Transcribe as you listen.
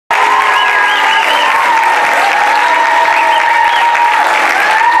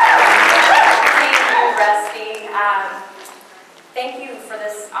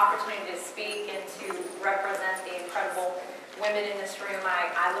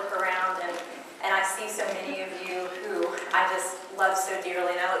just love so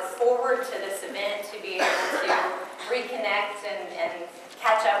dearly. And I look forward to this event to be able to reconnect and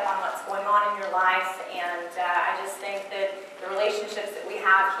catch up on what's going on in your life. And I just think that the relationships that we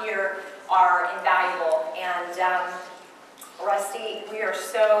have here are invaluable. And Rusty, we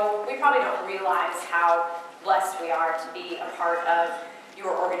probably don't realize how blessed we are to be a part of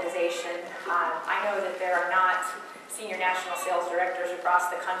your organization. I know that there are not senior national sales directors across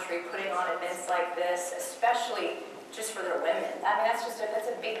the country putting on events like this, especially just for their women. I mean, that's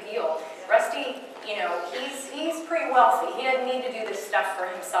a big deal. Rusty, you know, he's pretty wealthy. He doesn't need to do this stuff for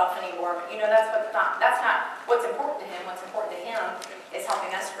himself anymore. But, you know, that's not what's important to him. What's important to him is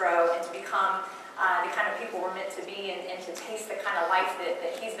helping us grow and to become the kind of people we're meant to be, and to taste the kind of life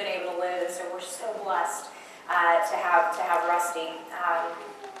that he's been able to live. And so we're so blessed to have Rusty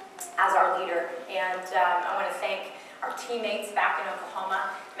as our leader. And I want to thank our teammates back in Oklahoma.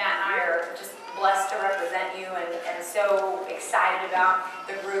 Matt and I are just blessed to represent you, and so excited about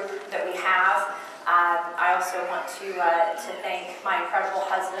the group that we have. I also want to thank my incredible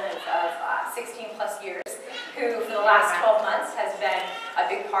husband of 16 plus years, who for the last 12 months has been a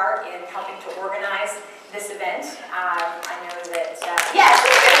big part in helping to organize this event. I know that, yes!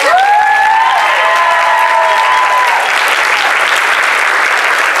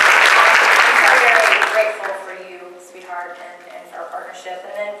 And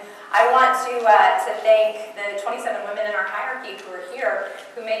then I want to thank the 27 women in our hierarchy who are here,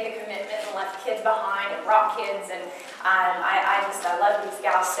 who made the commitment and left kids behind and brought kids. And I love these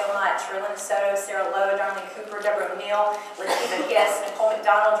gals so much. Rylin Soto, Sarah Lowe, Darlene Cooper, Deborah O'Neill, Lativa Giss, Nicole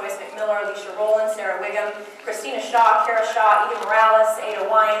McDonald, Joyce McMiller, Alicia Rowland, Sarah Wiggum, Christina Shaw, Kara Shaw, Eva Morales, Ada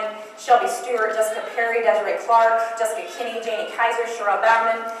Wyan, Shelby Stewart, Jessica Perry, Desiree Clark, Jessica Kinney, Janie Kaiser, Sherelle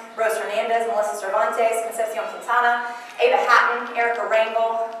Bauerman, Rose Hernandez, Melissa Cervantes, Concepcion Quintana, Ava Hatton, Erica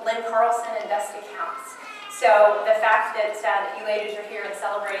Rangel, Lynn Carlson, and Dusty Counts. So the fact that you ladies are here and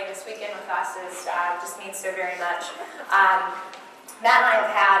celebrating this weekend with us just means so very much. Matt and I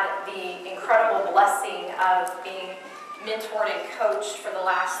have had the incredible blessing of being mentored and coached for the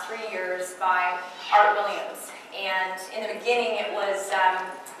last 3 years by Art Williams. And in the beginning, it was,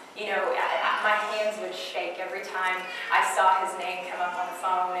 you know, my hands would shake every time I saw his name come up on the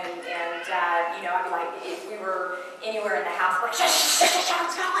phone, and you know, I'd be like, if we were anywhere in the house, like, shh,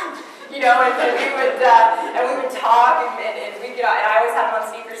 what's going? You know, and we would talk, and we'd get off, and I always had him on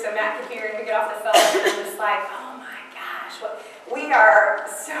speaker so Matt could hear, and we'd get off the phone, and it was just like, oh my gosh, we are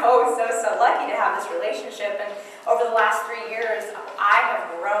so lucky to have this relationship. And over the last 3 years, I have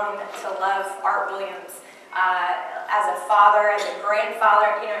grown to love Art Williams. As a father, as a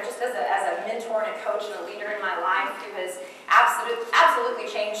grandfather, you know, just as a mentor and a coach and a leader in my life, who has absolutely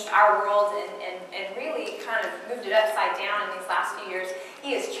changed our world and really kind of moved it upside down in these last few years.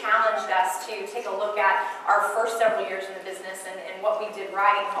 He has challenged us to take a look at our first several years in the business and what we did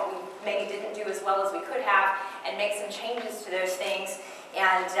right and what we maybe didn't do as well as we could have, and make some changes to those things.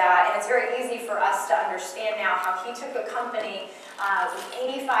 And it's very easy for us to understand now how he took a company with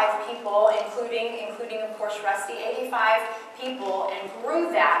 85 people, including of course Rusty, 85 people, and grew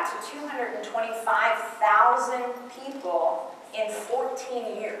that to 225,000 people in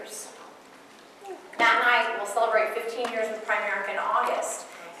 14 years. Matt and I will celebrate 15 years with Primerica in August,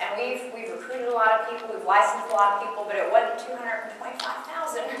 and we've recruited a lot of people, we've licensed a lot of people, but it wasn't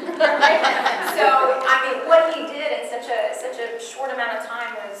 225,000. Right? So I mean, what he did in such a short amount of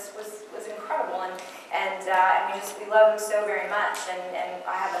time was incredible, and we love him so very much. And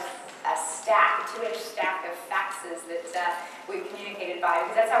I have a 2-inch stack of faxes that we've communicated by,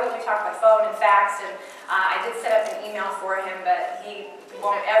 because that's how we talk by phone and fax. And I did set up an email for him, but he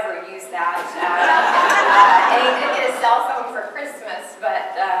won't ever use that. And he did get a cell phone for Christmas,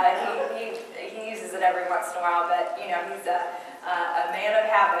 but he uses it every once in a while. But you know, he's a man of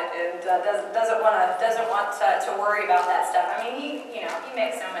habit, and doesn't want to worry about that stuff. I mean, he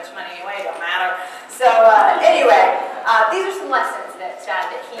makes so much money anyway, it don't matter. So anyway, these are some lessons that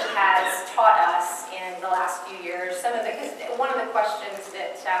he has taught us in the last few years. Because one of the questions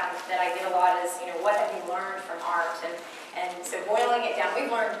that I get a lot is, you know, what have you learned from Art? And so boiling it down, we've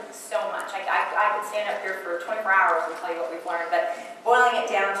learned so much. I could stand up here for 24 hours and tell you what we've learned, but boiling it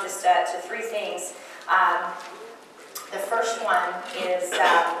down just to 3 things. The first one is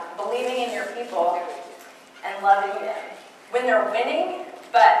believing in your people and loving them when they're winning,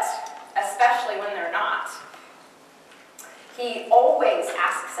 but especially when they're not. He always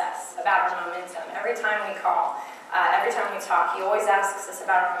asks us about our momentum. Every time we call, every time we talk, he always asks us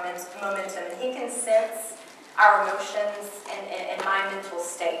about our momentum, and he can sense our emotions and my mental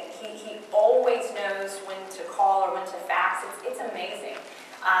state. He always knows when to call or when to fax. It's amazing.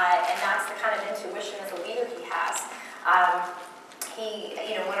 And that's the kind of intuition as a leader he has.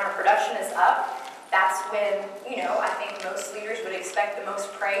 When our production is up, that's when, I think most leaders would expect the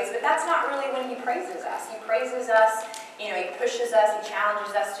most praise, but that's not really when he praises us. He praises us, he pushes us, he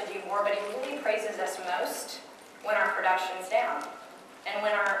challenges us to do more, but he really praises us most when our production's down and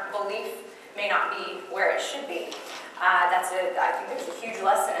when our belief may not be where it should be. I think there's a huge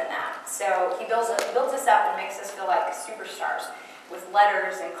lesson in that. So he builds us up and makes us feel like superstars with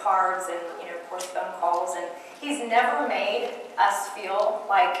letters and cards and, of course, phone calls. And he's never made us feel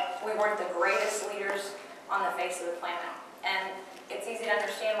like we weren't the greatest leaders on the face of the planet. And it's easy to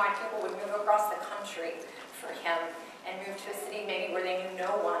understand why people would move across the country for him and move to a city maybe where they knew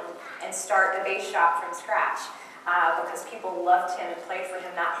no one and start a base shop from scratch because people loved him and played for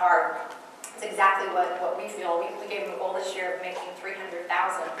him that hard. It's exactly what we feel. We gave him a goal this year of making $300,000.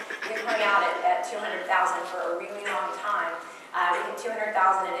 We've hung out at $200,000 for a really long time. We hit $200,000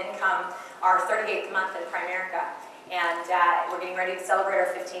 in income our 38th month in Primerica, and we're getting ready to celebrate our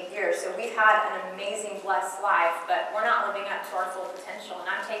 15th year. So we've had an amazing, blessed life, but we're not living up to our full potential, and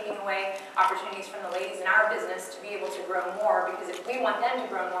I'm taking away opportunities from the ladies in our business to be able to grow more, because if we want them to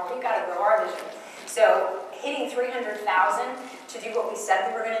grow more, we've got to grow our vision. So hitting $300,000 to do what we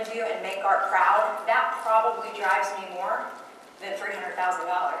said we were going to do and make Art proud, that probably drives me more than $300,000.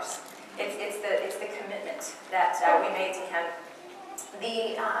 It's the commitment that we made to him.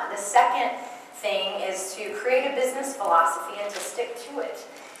 The second thing is to create a business philosophy and to stick to it.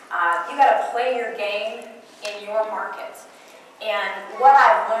 You got to play your game in your market. And what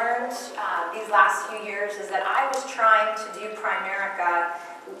I've learned these last few years is that I was trying to do Primerica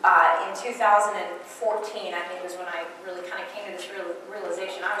in 2014, I think was when I really kind of came to this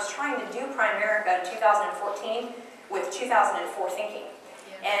realization. I was trying to do Primerica in 2014 with 2004 thinking.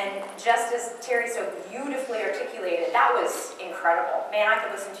 And just as Terry so beautifully articulated, that was incredible. Man, I could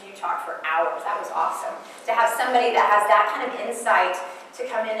listen to you talk for hours. That was awesome. To have somebody that has that kind of insight to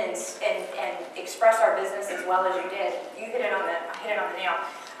come in and express our business as well as you did. You hit it on the nail.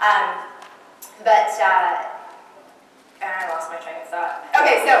 And I lost my train of thought.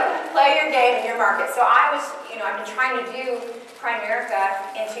 Okay, so play your game in your market. So I've been trying to do Primerica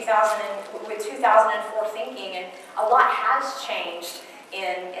with 2004 thinking, and a lot has changed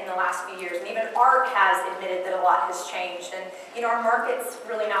in the last few years, and even Art has admitted that a lot has changed. And our market's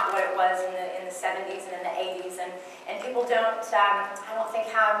really not what it was in the 70s and in the 80s, and people don't, I don't think,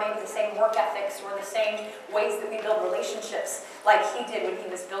 have maybe the same work ethics or the same ways that we build relationships like he did when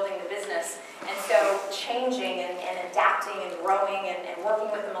he was building the business. And so changing and adapting and growing and working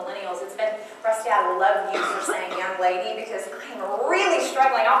with the millennials, it's been, Rusty, I love you for saying young lady, because I'm really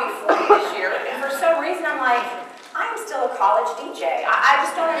struggling. I'll be 40 this year, and for some reason I'm like, I'm still a college DJ. I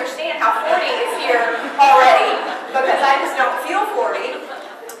just don't understand how 40 is here already, because I just don't feel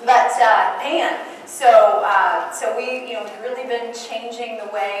 40. But man, so we've really been changing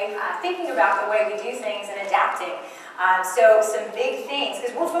the way, thinking about the way we do things and adapting. So some big things,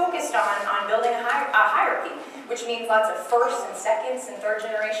 because we're focused on building a hierarchy, which means lots of first and seconds and third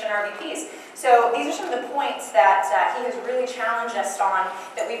generation RVPs. So these are some of the points that he has really challenged us on,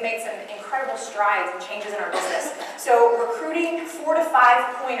 that we've made some incredible strides and changes in our business. So recruiting 4 to 5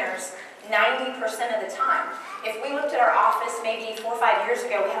 pointers 90% of the time. If we looked at our office maybe 4 or 5 years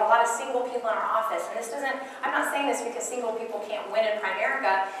ago, we had a lot of single people in our office. And I'm not saying this because single people can't win in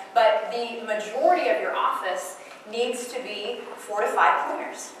Primerica, but the majority of your office needs to be 4 to 5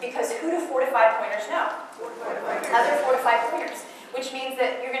 pointers. Because who do 4 to 5 pointers know? Other 4 to 5 pointers. Which means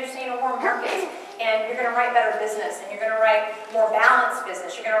that you're going to stay in more markets, and you're going to write better business, and you're going to write more balanced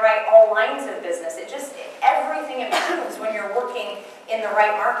business. You're going to write all lines of business. Everything improves when you're working in the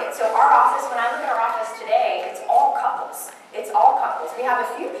right market. So our office, when I look at our office today, it's all couples. It's all couples. We have a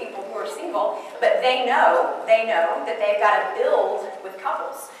few people who are single, but they know that they've got to build with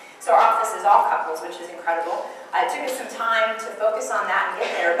couples. So our office is all couples, which is incredible. It took us some time to focus on that and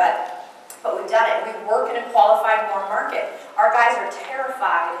get there, but we've done it. We work in a qualified warm market. Our guys are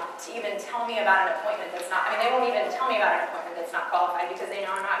terrified to even tell me about an appointment that's not, they won't even tell me about an appointment that's not qualified because they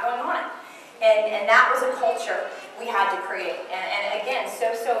know I'm not going on it. And that was a culture we had to create. And again,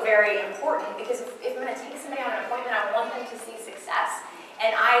 so very important, because if I'm going to take somebody on an appointment, I want them to see success.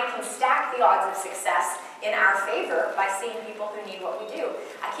 And I can stack the odds of success in our favor by seeing people who need what we do.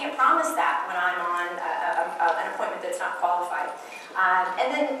 I can't promise that when I'm on an appointment that's not qualified.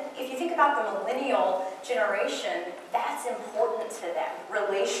 And then if you think about the millennial generation, that's important to them.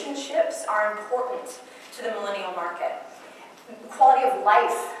 Relationships are important to the millennial market. Quality of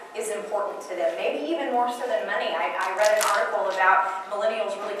life is important to them, maybe even more so than money. I read an article about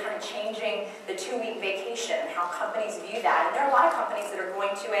millennials really kind of changing the 2-week vacation, how companies view that. And there are a lot of companies that are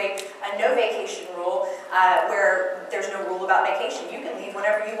going to a no vacation rule, where there's no rule about vacation. You can leave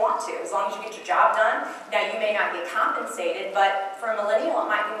whenever you want to, as long as you get your job done. Now, you may not get compensated, but for a millennial,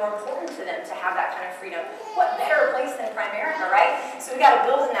 it might be more important to them to have that kind of freedom. What better place than Primerica, right? So we got to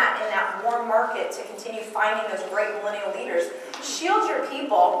build in that warm market to continue finding those great millennial leaders. Shield your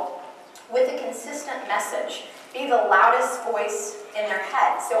people with a consistent message. Be the loudest voice in their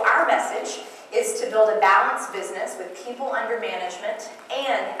head. So our message is to build a balanced business with people under management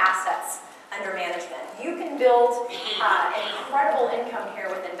and assets under management. You can build an incredible income here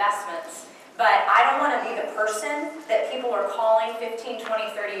with investments, but I don't want to be the person that people are calling 15,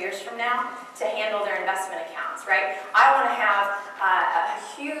 20, 30 years from now to handle their investment accounts, right? I want to have a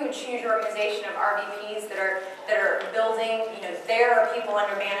huge organization of RVPs that are building, their people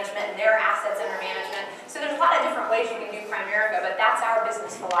under management and their assets under management. So there's a lot of different ways you can do Primerica, but that's our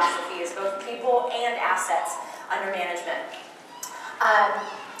business philosophy, is both people and assets under management.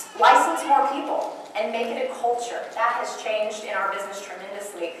 License more people and make it a culture. That has changed in our business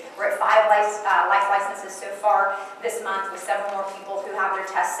tremendously. We're at 5 life licenses so far this month, with several more people who have their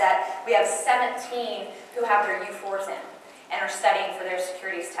test set. We have 17 who have their U4s in and are studying for their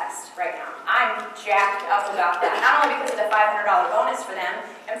securities test right now. I'm jacked up about that, not only because of the $500 bonus for them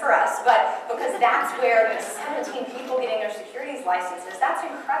and for us, but because that's where 17 people getting their securities licenses, that's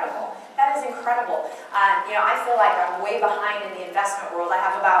incredible. That is incredible. I feel like I'm way behind in the investment world. I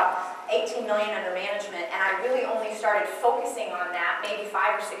have about 18 million under management, and I really only started focusing on that maybe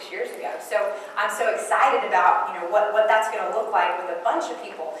 5 or 6 years ago. So I'm so excited about what that's going to look like with a bunch of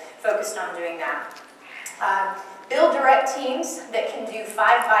people focused on doing that. Build direct teams that can do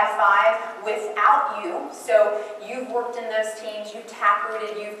 5x5 without you. So you've worked in those teams, you've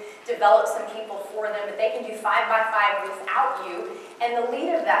taprooted, you've developed some people for them, but they can do 5x5 without you. And the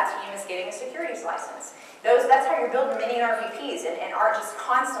lead of that team is getting a securities license. That's how you're building mini RVPs, and Art just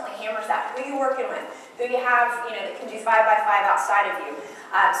constantly hammers that. Who you working with? Who you have, that can do 5x5 outside of you.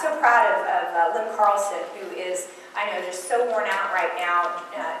 I'm so proud of Lynn Carlson, who is, I know, just so worn out right now,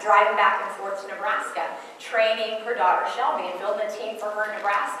 driving back and forth to Nebraska, training her daughter Shelby and building a team for her in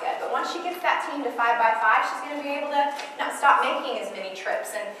Nebraska. But once she gets that team to 5x5, she's going to be able to not stop making as many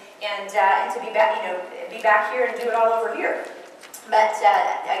trips and to be back, be back here and do it all over here. But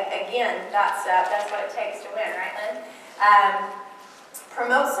again, that's what it takes to win, right, Lynn?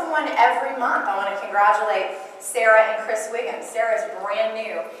 Promote someone every month. I want to congratulate Sarah and Chris Wiggins. Sarah is brand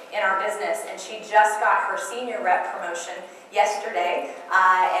new in our business, and she just got her senior rep promotion yesterday,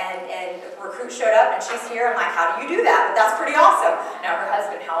 and recruit showed up, and she's here. I'm like, how do you do that? But that's pretty awesome. Now, her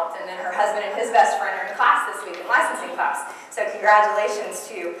husband helped, and then her husband and his best friend are in class this week, in licensing class. So congratulations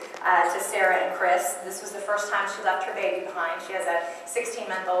to Sarah and Chris. This was the first time she left her baby behind. She has a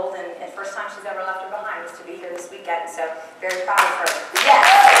 16-month-old, and the first time she's ever left her behind was to be here this weekend. So very proud of her. Yes.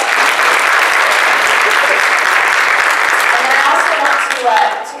 And then I also want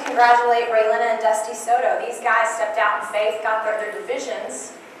to congratulate Raylina and Dusty Soto. These guys stepped out in faith, got their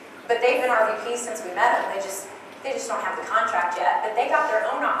divisions, but they've been RVPs since we met them. They just don't have the contract yet. But they got their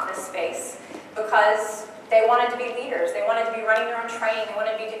own office space because they wanted to be leaders. They wanted to be running their own training. They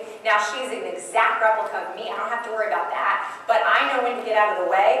wanted to be. Now she's an exact replica of me. I don't have to worry about that. But I know when to get out of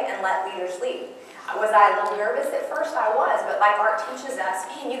the way and let leaders lead. Was I a little nervous at first? I was, but like Art teaches us,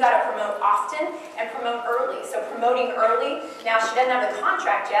 man, you got to promote often and promote early. So promoting early, now she doesn't have the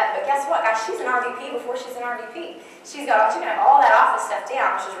contract yet, but guess what, guys, she's an RVP before she's an RVP. She's going to have all that office stuff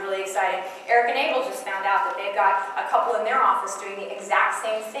down, which is really exciting. Eric and Abel just found out that they've got a couple in their office doing the exact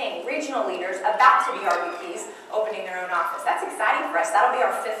same thing. Regional leaders about to be RVPs, opening their own office. That's exciting for us. That'll be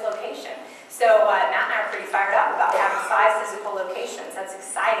our 5th location. So Matt and I are pretty fired up about having 5 physical locations. That's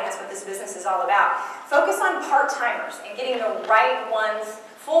exciting. That's what this business is all about. Focus on part-timers and getting the right ones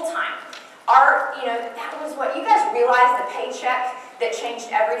full-time. That was what, you guys realize the paycheck that changed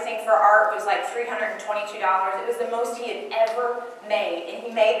everything for Art was like $322. It was the most he had ever made, and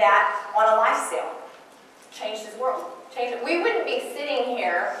he made that on a life sale. Changed his world. Changed it. We wouldn't be sitting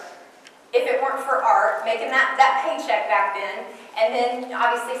here if it weren't for Art, making that paycheck back then, and then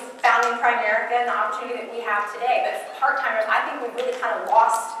obviously founding Primerica and the opportunity that we have today. But part-timers, I think we've really kind of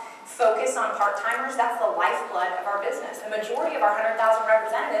lost focus on part-timers. That's the lifeblood of our business. The majority of our 100,000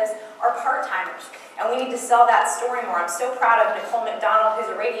 representatives are part-timers, and we need to sell that story more. I'm so proud of Nicole McDonald, who's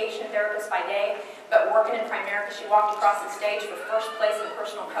a radiation therapist by day, but working in Primerica. She walked across the stage for first place in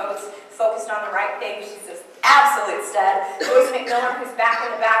personal codes, focused on the right thing. She's an absolute stud. Joyce McMillan, who's back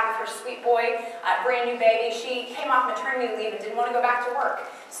in the back with her sweet boy, brand new baby. She came off maternity leave and didn't want to go back to work.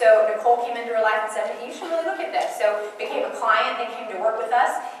 So Nicole came into her life and said, hey, you should really look at this. So became a client and came to work with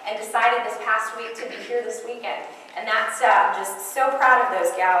us and decided this past week to be here this weekend. And that's just so proud of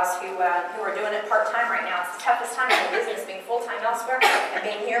those gals who are doing it part-time right now. It's the toughest time in the business, being full-time elsewhere and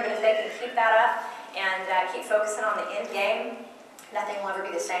being here, but if they can keep that up and keep focusing on the end game, nothing will ever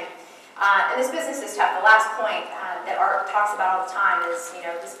be the same. And this business is tough. The last point that Art talks about all the time is,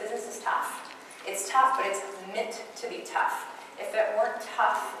 this business is tough. It's tough, but it's meant to be tough. If it weren't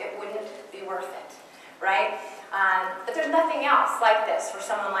tough, it wouldn't be worth it, right? But there's nothing else like this for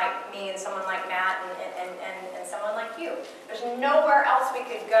someone like me and someone like Matt and someone like you. There's nowhere else we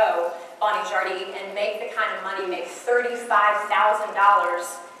could go, Bonnie Jardine, and make the kind of money, make $35,000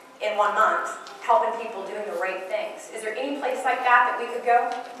 in 1 month, helping people doing the right things. Is there any place like that we could go?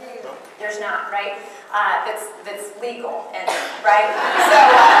 No. There's not, right? That's legal, and right? So,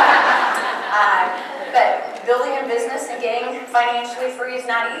 but building a business and getting financially free is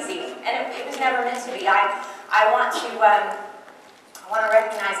not easy, and it was never meant to be. I want to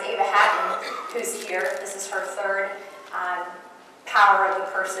recognize Ava Hatton, who's here. This is her third Power of the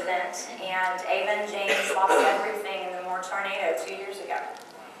Purse event, and Ava and James lost everything in the Moore tornado 2 years ago.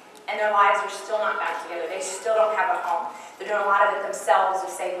 And their lives are still not back together. They still don't have a home. They're doing a lot of it themselves to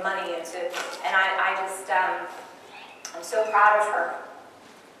save money and I'm so proud of her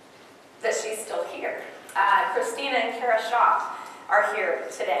that she's still here. Christina and Kara Shaw are here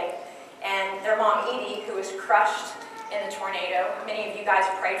today. And their mom, Edie, who was crushed in the tornado. Many of you guys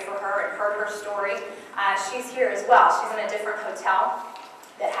prayed for her and heard her story. She's here as well. She's in a different hotel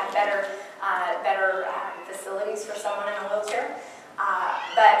that had better facilities for someone in a wheelchair.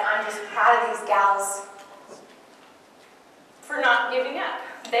 But I'm just proud of these gals for not giving up.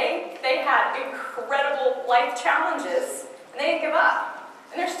 They had incredible life challenges, and they didn't give up,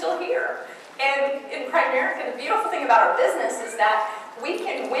 and they're still here. And in Primerica, the beautiful thing about our business is that we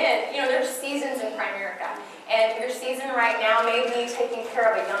can win. There's seasons in Primerica, and your season right now may be taking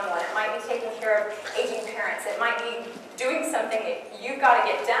care of a young one. It might be taking care of aging parents. It might be doing something that you've got to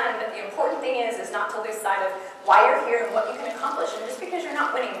get done, but the important thing is not to lose sight of why you're here and what you can accomplish. And just because you're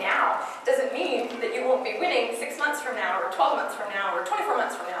not winning now doesn't mean that you won't be winning 6 months from now, or 12 months from now, or 24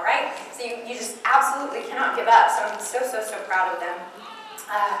 months from now, right? So you just absolutely cannot give up. So I'm so proud of them.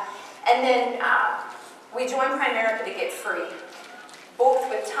 And then we joined Primerica to get free, both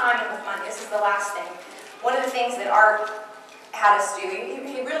with time and with money. This is the last thing. One of the things that Art had us do,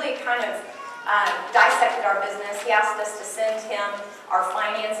 he really kind of dissected our business. He asked us to send him our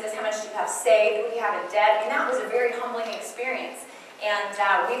finances, how much do you have saved, what do you have in debt, and that was a very humbling experience. And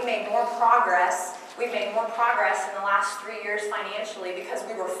we've made more progress. We've made more progress in the last 3 years financially because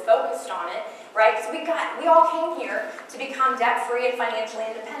we were focused on it, right? Because we all came here to become debt-free and financially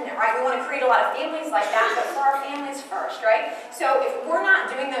independent, right? We want to create a lot of families like that, but for our families first, right? So if we're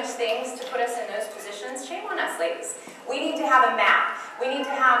not doing those things to put us in those positions, shame on us, ladies. We need to have a map. We need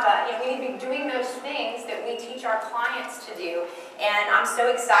to have we need to be doing those things that we teach our clients to do. And I'm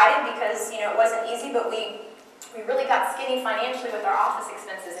so excited because, it wasn't easy, but we really got skinny financially with our office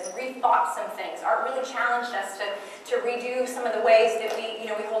expenses and rethought some things. Art really challenged us to redo some of the ways that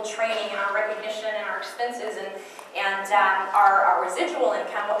we hold training and our recognition and our expenses and our residual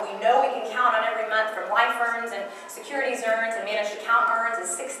income. What we know we can count on every month from life earns and securities earns and managed account earns is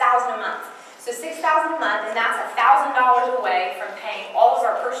 $6,000 a month. So $6,000 a month, and that's $1,000 away from paying all of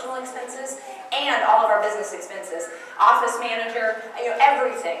our personal expenses and all of our business expenses. Office manager,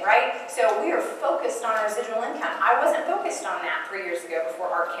 everything, right? So we are focused on our residual income. I wasn't focused on that 3 years ago before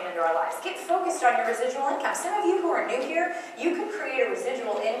Art came into our lives. Get focused on your residual income. Some of you who are new here, you could create a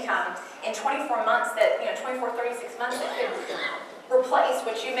residual income in 24 months that, 36 months that could replace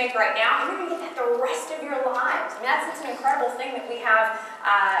what you make right now, and you're going to get that the rest of your lives. I mean, that's an incredible thing that we have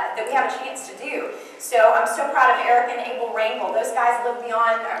a chance to do. So I'm so proud of Eric and Abel Rangel. Those guys live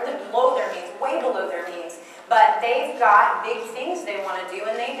below their means, way below their means, but they've got big things they want to do,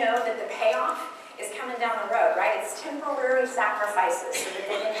 and they know that the payoff is coming down the road, right? It's temporary sacrifices so that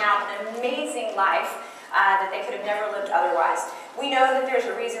they can have an amazing life that they could have never lived otherwise. We know that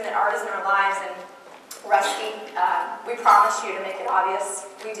there's a reason that art is in our lives, and Rusty, we promise you to make it obvious.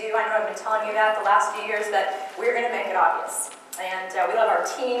 We do. I know I've been telling you that the last few years, but we're going to make it obvious. And we love our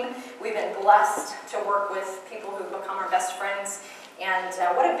team. We've been blessed to work with people who've become our best friends. And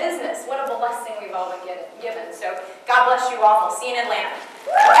what a business. What a blessing we've all been given. So God bless you all. We'll see you in Atlanta.